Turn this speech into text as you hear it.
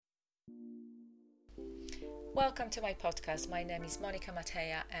Welcome to my podcast. My name is Monica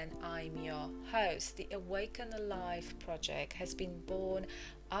Matea and I'm your host. The Awaken Alive project has been born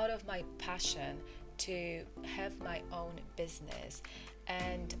out of my passion to have my own business,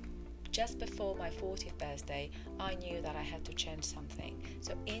 and just before my 40th birthday, I knew that I had to change something.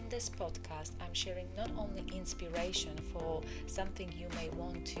 So in this podcast, I'm sharing not only inspiration for something you may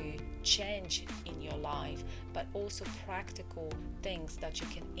want to change in your life, but also practical things that you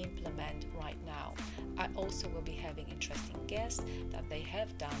can implement right now. I also will be having interesting guests that they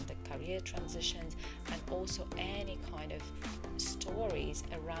have done the career transitions and also any kind of stories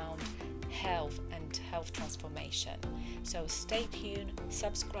around health and health transformation. So stay tuned,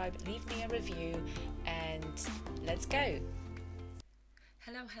 subscribe, leave me a review, and let's go.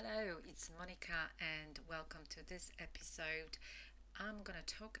 Hello, it's Monica, and welcome to this episode. I'm gonna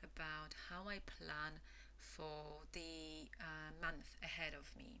talk about how I plan for the month ahead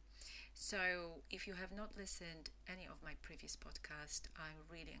of me. So if you have not listened any of my previous podcasts, I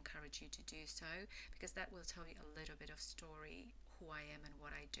really encourage you to do so, because that will tell you a little bit of story, who I am and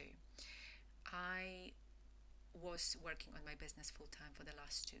what I do. I was working on my business full time for the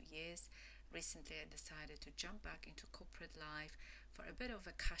last 2 years. Recently, I decided to jump back into corporate life for a bit of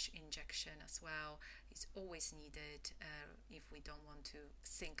a cash injection as well. It's always needed if we don't want to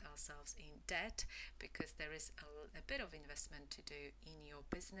sink ourselves in debt, because there is a bit of investment to do in your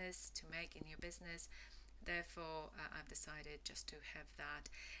business, to make in your business. Therefore, I've decided just to have that.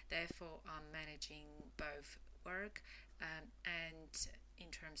 Therefore, I'm managing both work and in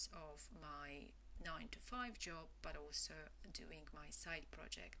terms of my 9 to 5 job, but also doing my side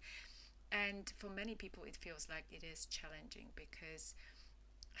project. And for many people, it feels like it is challenging, because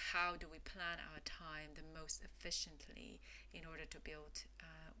how do we plan our time the most efficiently in order to build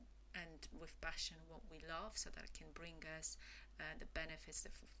and with passion what we love, so that it can bring us the benefits, the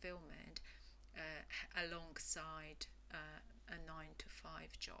fulfillment alongside a 9 to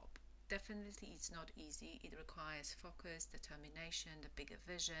 5 job. Definitely, it's not easy. It requires focus, determination, the bigger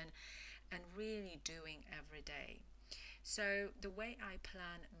vision, and really doing every day. So the way I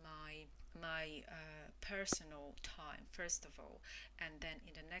plan my personal time, first of all, and then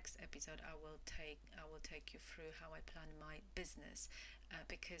in the next episode I will take you through how I plan my business,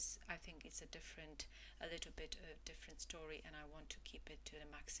 because I think it's a little bit of different story, and I want to keep it to the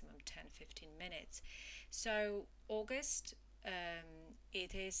maximum 10-15 minutes. So August.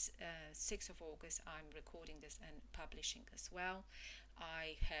 It is 6th of August. I'm recording this and publishing as well.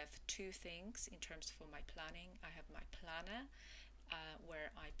 I have two things in terms for my planning. I have my planner,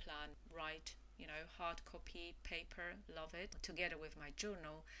 where I plan, write, hard copy, paper, love it, together with my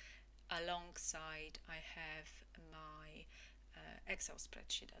journal. Alongside, I have my Excel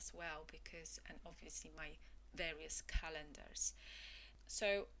spreadsheet as well, and obviously my various calendars.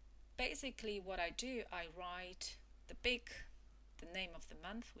 So basically, what I do, I write the name of the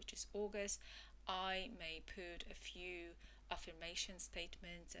month, which is August. I may put a few affirmation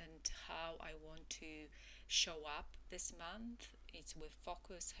statements and how I want to show up this month. It's with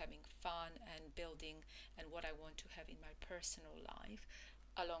focus, having fun, and building, and what I want to have in my personal life,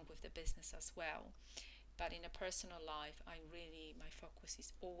 along with the business as well. But in a personal life, my focus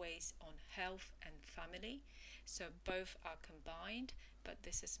is always on health and family. So both are combined, but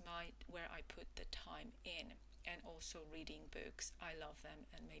this is where I put the time in. And also reading books. I love them,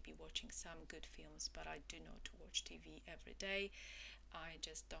 and maybe watching some good films, but I do not watch TV every day. I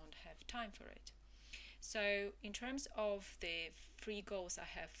just don't have time for it. So in terms of the 3 goals I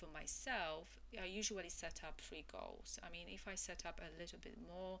have for myself, I usually set up 3 goals. I mean, if I set up a little bit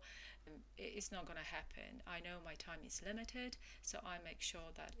more, it's not going to happen. I know my time is limited, so I make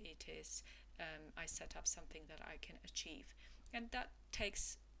sure that I set up something that I can achieve. And that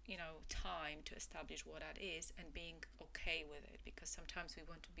takes time to establish what that is, and being okay with it, because sometimes we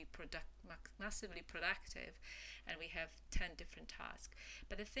want to be massively productive and we have 10 different tasks.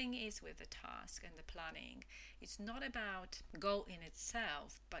 But the thing is, with the task and the planning, it's not about goal in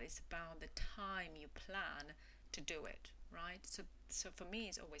itself, but it's about the time you plan to do it, right? So for me,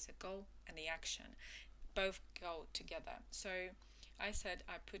 it's always a goal and the action, both go together. So I said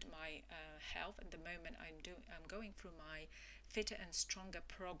I put my health at the moment. I'm going through my Fitter and Stronger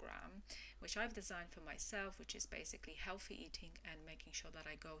program, which I've designed for myself, which is basically healthy eating and making sure that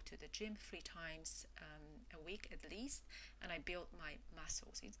I go to the gym 3 times a week at least, and I build my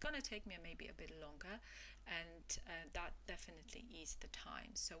muscles. It's going to take me maybe a bit longer, and that definitely is the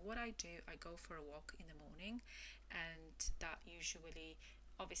time. So what I do, I go for a walk in the morning, and that usually,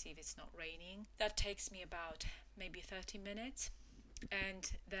 obviously if it's not raining, that takes me about maybe 30 minutes,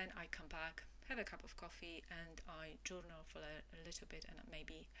 and then I come back, have a cup of coffee and I journal for a little bit and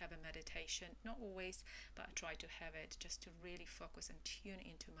maybe have a meditation. Not always, but I try to have it just to really focus and tune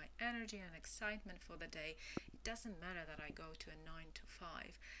into my energy and excitement for the day. It doesn't matter that I go to a 9 to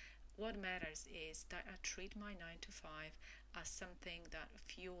 5. What matters is that I treat my 9 to 5 as something that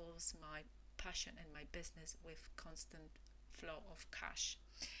fuels my passion and my business with constant flow of cash.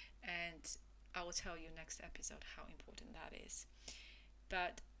 And I will tell you next episode how important that is.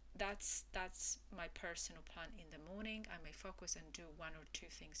 But that's my personal plan in the morning. I may focus and do one or two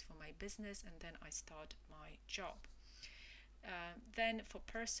things for my business, and then I start my job. Then for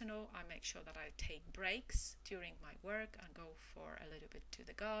personal, I make sure that I take breaks during my work and go for a little bit to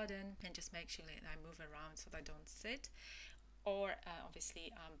the garden and just make sure that I move around so that I don't sit. Or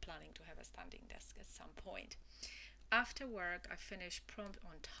obviously I'm planning to have a standing desk at some point. After work, I finish prompt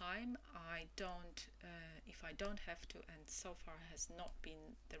on time. I don't, if I don't have to, and so far has not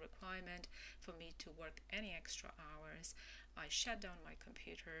been the requirement for me to work any extra hours, I shut down my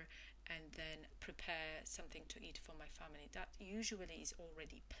computer and then prepare something to eat for my family. That usually is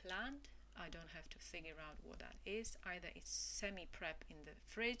already planned. I don't have to figure out what that is. Either it's semi-prep in the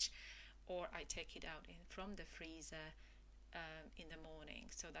fridge or I take it out from the freezer in the morning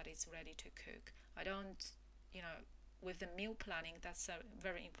so that it's ready to cook. I don't, with the meal planning, that's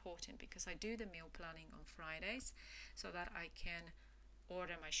very important because I do the meal planning on Fridays so that I can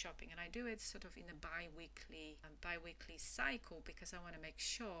order my shopping, and I do it sort of in a bi-weekly cycle because I want to make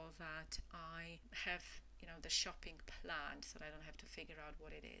sure that I have the shopping planned so that I don't have to figure out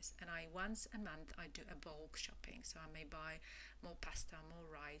what it is. And once a month I do a bulk shopping, so I may buy more pasta, more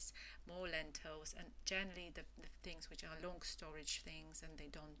rice, more lentils, and generally the things which are long storage things and they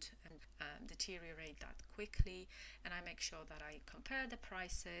don't deteriorate that quickly. And I make sure that I compare the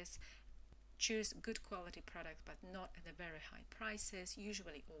prices, choose good quality products but not at the very high prices,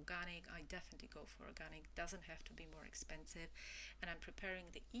 usually organic. I definitely go for organic, doesn't have to be more expensive. And I'm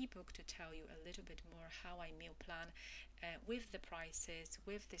preparing the ebook to tell you a little bit more how I meal plan with the prices,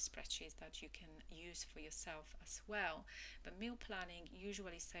 with the spreadsheets that you can use for yourself as well. But meal planning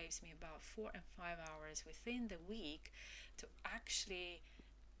usually saves me about 4 and 5 hours within the week to actually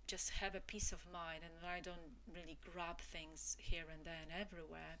just have a peace of mind, and I don't really grab things here and there and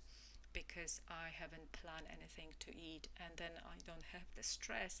everywhere because I haven't planned anything to eat, and then I don't have the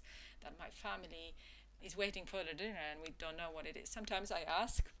stress that my family is waiting for the dinner and we don't know what it is. Sometimes I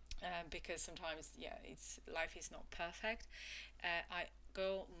ask because sometimes life is not perfect. I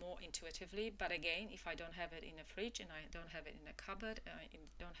go more intuitively, but again, if I don't have it in a fridge and I don't have it in a cupboard and I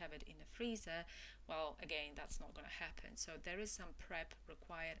don't have it in a freezer, well, again, that's not going to happen. So there is some prep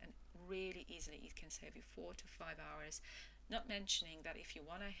required, and really easily it can save you 4 to 5 hours. Not mentioning that if you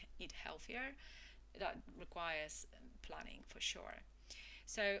want to eat healthier, that requires planning for sure.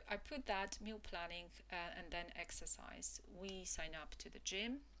 So I put that meal planning and then exercise. We sign up to the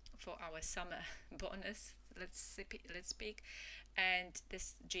gym for our summer bonus, let's speak. And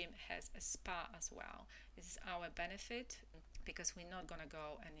this gym has a spa as well. This is our benefit because we're not going to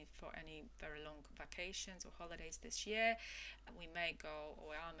go for any very long vacations or holidays this year. We may go,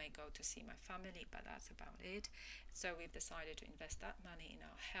 or I may go to see my family, but that's about it. So we've decided to invest that money in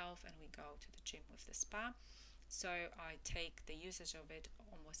our health, and we go to the gym with the spa. So I take the usage of it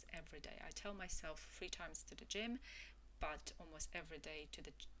almost every day. I tell myself 3 times to the gym, but almost every day to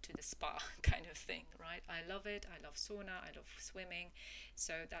the spa kind of thing, right? I love it. I love sauna. I love swimming.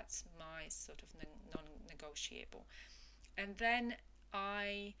 So that's my sort of non-negotiable. And then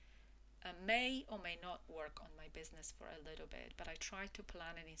I may or may not work on my business for a little bit, but I try to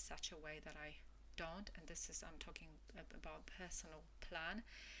plan it in such a way that I don't. And I'm talking about personal plan,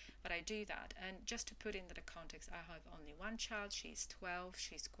 but I do that. And just to put into the context, I have only one child. She's 12.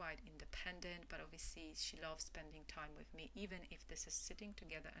 She's quite independent, but obviously she loves spending time with me, even if this is sitting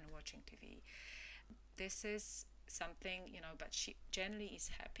together and watching TV. This is something, but she generally is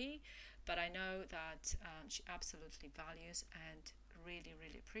happy. But I know that she absolutely values and really,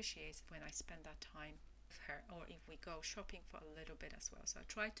 really appreciates when I spend that time with her, or if we go shopping for a little bit as well. So I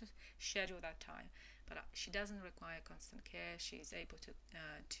try to schedule that time, but she doesn't require constant care. She's able to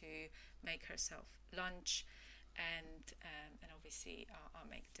make herself lunch, and obviously I'll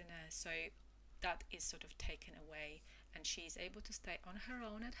make dinner. So that is sort of taken away, and she's able to stay on her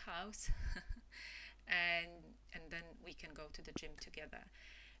own at house, and then we can go to the gym together.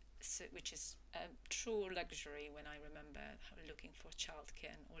 So, which is a true luxury when I remember looking for childcare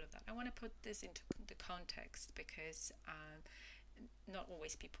and all of that. I want to put this into the context because not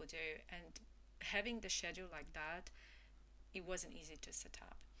always people do, and having the schedule like that, it wasn't easy to set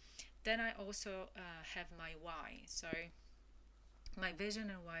up. Then I also have my why. So my vision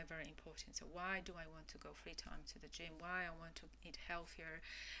and why very important. So why do I want to go 3 times to the gym? Why I want to eat healthier?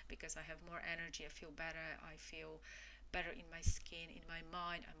 Because I have more energy, I feel better, I feel better in my skin, in my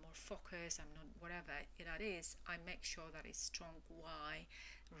mind, I'm more focused, I'm not whatever that is. I make sure that it's strong why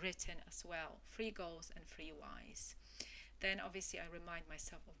written as well. 3 goals and 3 whys. Then obviously I remind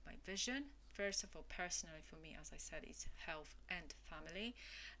myself of my vision. First of all, personally for me, as I said, it's health and family.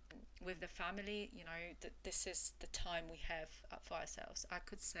 With the family, this is the time we have for ourselves. I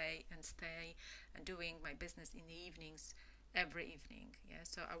could say and stay and doing my business in the evenings every evening. Yeah,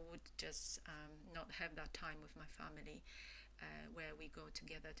 so I would just not have that time with my family where we go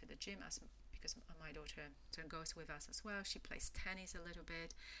together to the gym because my daughter goes with us as well. She plays tennis a little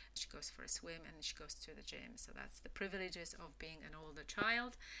bit, she goes for a swim, and she goes to the gym. So that's the privileges of being an older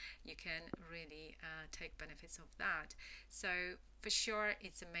child. You can really take benefits of that. So for sure,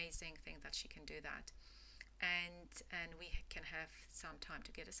 it's amazing thing that she can do that. And we can have some time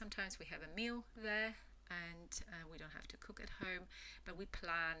together. Sometimes we have a meal there, and we don't have to cook at home, but we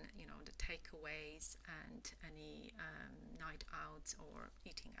plan, the takeaways and any night outs or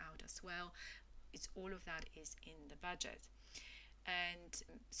eating out as well. It's all of that is in the budget. And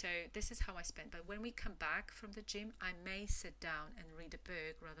so this is how I spend. But when we come back from the gym, I may sit down and read a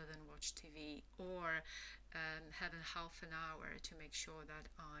book rather than watch TV, or have a half an hour to make sure that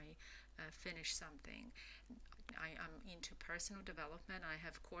I finish something. I am into personal development. I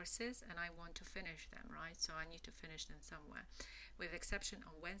have courses and I want to finish them, right? So I need to finish them somewhere. With exception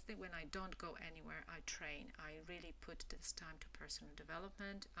on Wednesday, when I don't go anywhere, I train. I really put this time to personal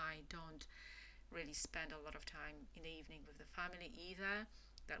development. I don't really spend a lot of time in the evening with the family either.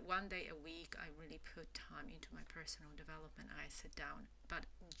 That one day a week I really put time into my personal development. I sit down, but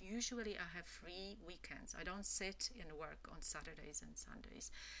usually I have free weekends. I don't sit and work on Saturdays and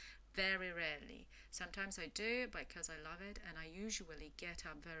Sundays. Very rarely. Sometimes I do because I love it, and I usually get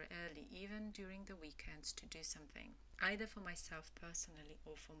up very early, even during the weekends, to do something, either for myself personally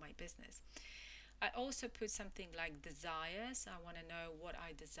or for my business. I also put something like desires. I want to know what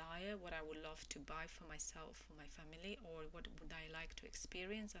I desire, what I would love to buy for myself, for my family, or what would I like to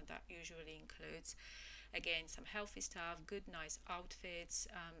experience, and that usually includes, again, some healthy stuff, good nice outfits,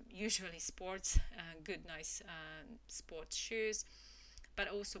 usually sports, good nice sports shoes, but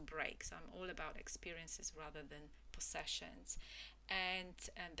also breaks. I'm all about experiences rather than possessions. And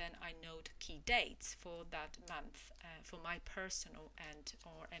then I note key dates for that month, for my personal and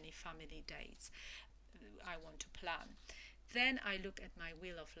or any family dates I want to plan. Then I look at my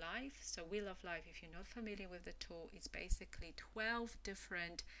Wheel of Life. So Wheel of Life, if you're not familiar with the tool, it's basically 12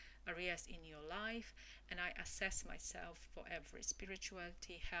 different areas in your life, and I assess myself for every: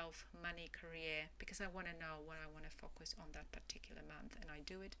 spirituality, health, money, career, because I want to know what I want to focus on that particular month, and I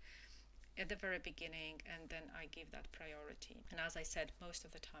do it at the very beginning, and then I give that priority. And as I said, most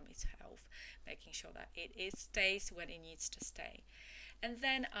of the time it's health, making sure that it stays when it needs to stay. And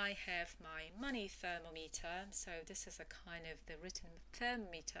then I have my money thermometer. So this is a kind of the written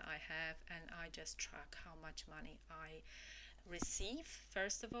thermometer I have, and I just track how much money I receive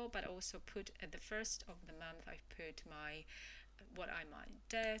first of all, but also put at the first of the month I put what are my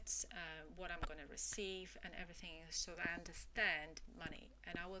debts, what I'm going to receive, and everything, so that I understand money.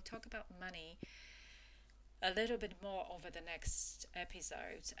 And I will talk about money a little bit more over the next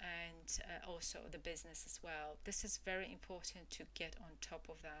episode, and also the business as well. This is very important to get on top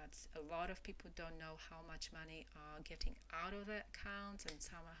of that. A lot of people don't know how much money are getting out of their accounts, and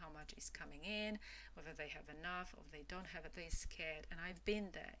how much is coming in, whether they have enough or they don't have it. They're scared, and I've been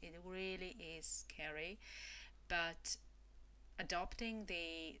there. It really is scary, but adopting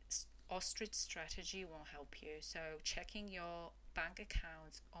the ostrich strategy won't help you. So checking your bank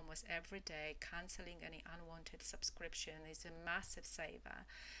accounts almost every day, cancelling any unwanted subscription is a massive saver,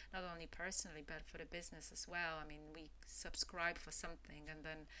 not only personally but for the business as well. I mean, we subscribe for something and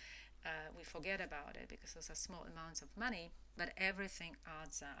then we forget about it because those are small amounts of money, but everything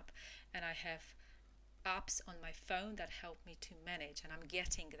adds up. And I have apps on my phone that help me to manage, and I'm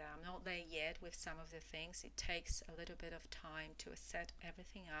getting there. I'm not there yet with some of the things. It takes a little bit of time to set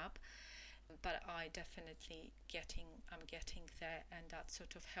everything up, but I'm getting there, and that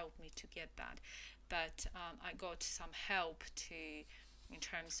sort of helped me to get that. But I got some help in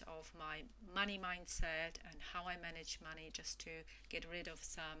terms of my money mindset and how I manage money, just to get rid of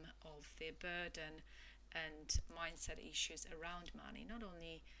some of the burden and mindset issues around money, not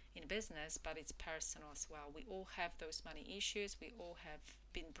only in business, but it's personal as well. We all have those money issues. We all have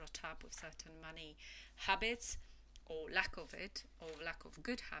been brought up with certain money habits, or lack of it, or lack of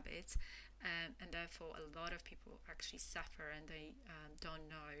good habits, and therefore a lot of people actually suffer, and they don't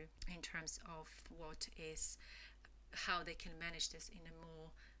know in terms of what is how they can manage this in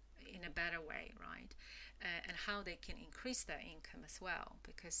a better way, right? And how they can increase their income as well,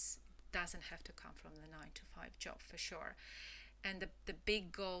 because it doesn't have to come from the 9 to 5 job for sure. And the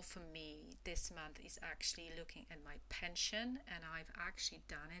big goal for me this month is actually looking at my pension, and I've actually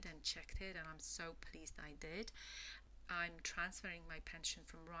done it and checked it, and I'm so pleased I did. I'm transferring my pension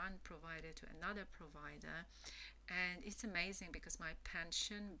from one provider to another provider, and it's amazing because my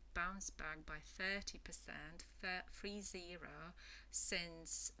pension bounced back by 30%, 30,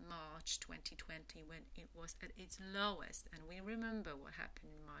 since March 2020, when it was at its lowest. And we remember what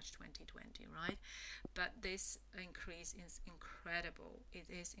happened in March 2020, right? But this increase is incredible. It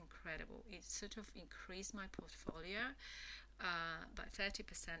is incredible. It sort of increased my portfolio by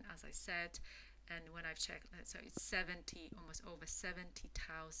 30%, as I said. And when I've checked, so it's 70, almost over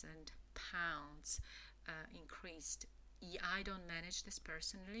 £70,000 increased. I don't manage this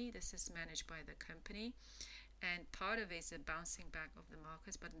personally. This is managed by the company, and part of it is a bouncing back of the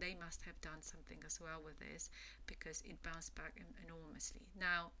markets, but they must have done something as well with this, because it bounced back enormously.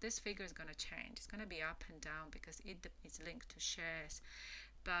 Now this figure is going to change. It's going to be up and down because it's linked to shares,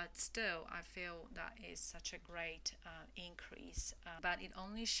 but still I feel that is such a great increase. But it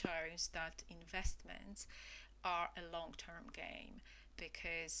only shows that investments are a long-term game,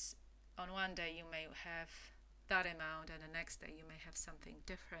 because on one day you may have that amount and the next day you may have something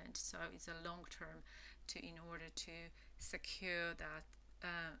different. So it's a long-term in order to secure that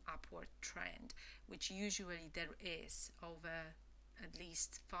upward trend, which usually there is over at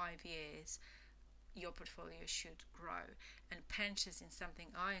least 5 years. Your portfolio should grow, and pensions is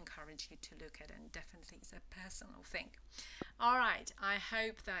something I encourage you to look at, and definitely it's a personal thing. All right, I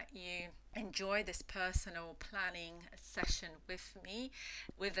hope that you enjoy this personal planning session with me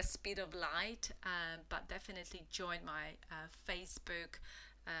with the speed of light, but definitely join my Facebook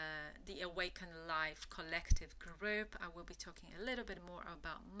the Awaken Life Collective group. I will be talking a little bit more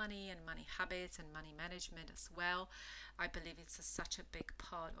about money and money habits and money management as well. I believe it's such a big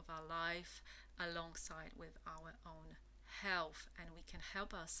part of our life, alongside with our own health, and we can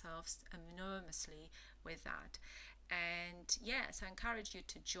help ourselves enormously with that. And yes, I encourage you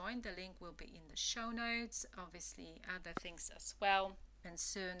to join. The link will be in the show notes, obviously other things as well, and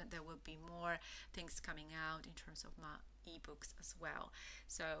soon there will be more things coming out in terms of my ebooks as well.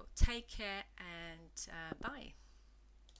 So take care, and bye.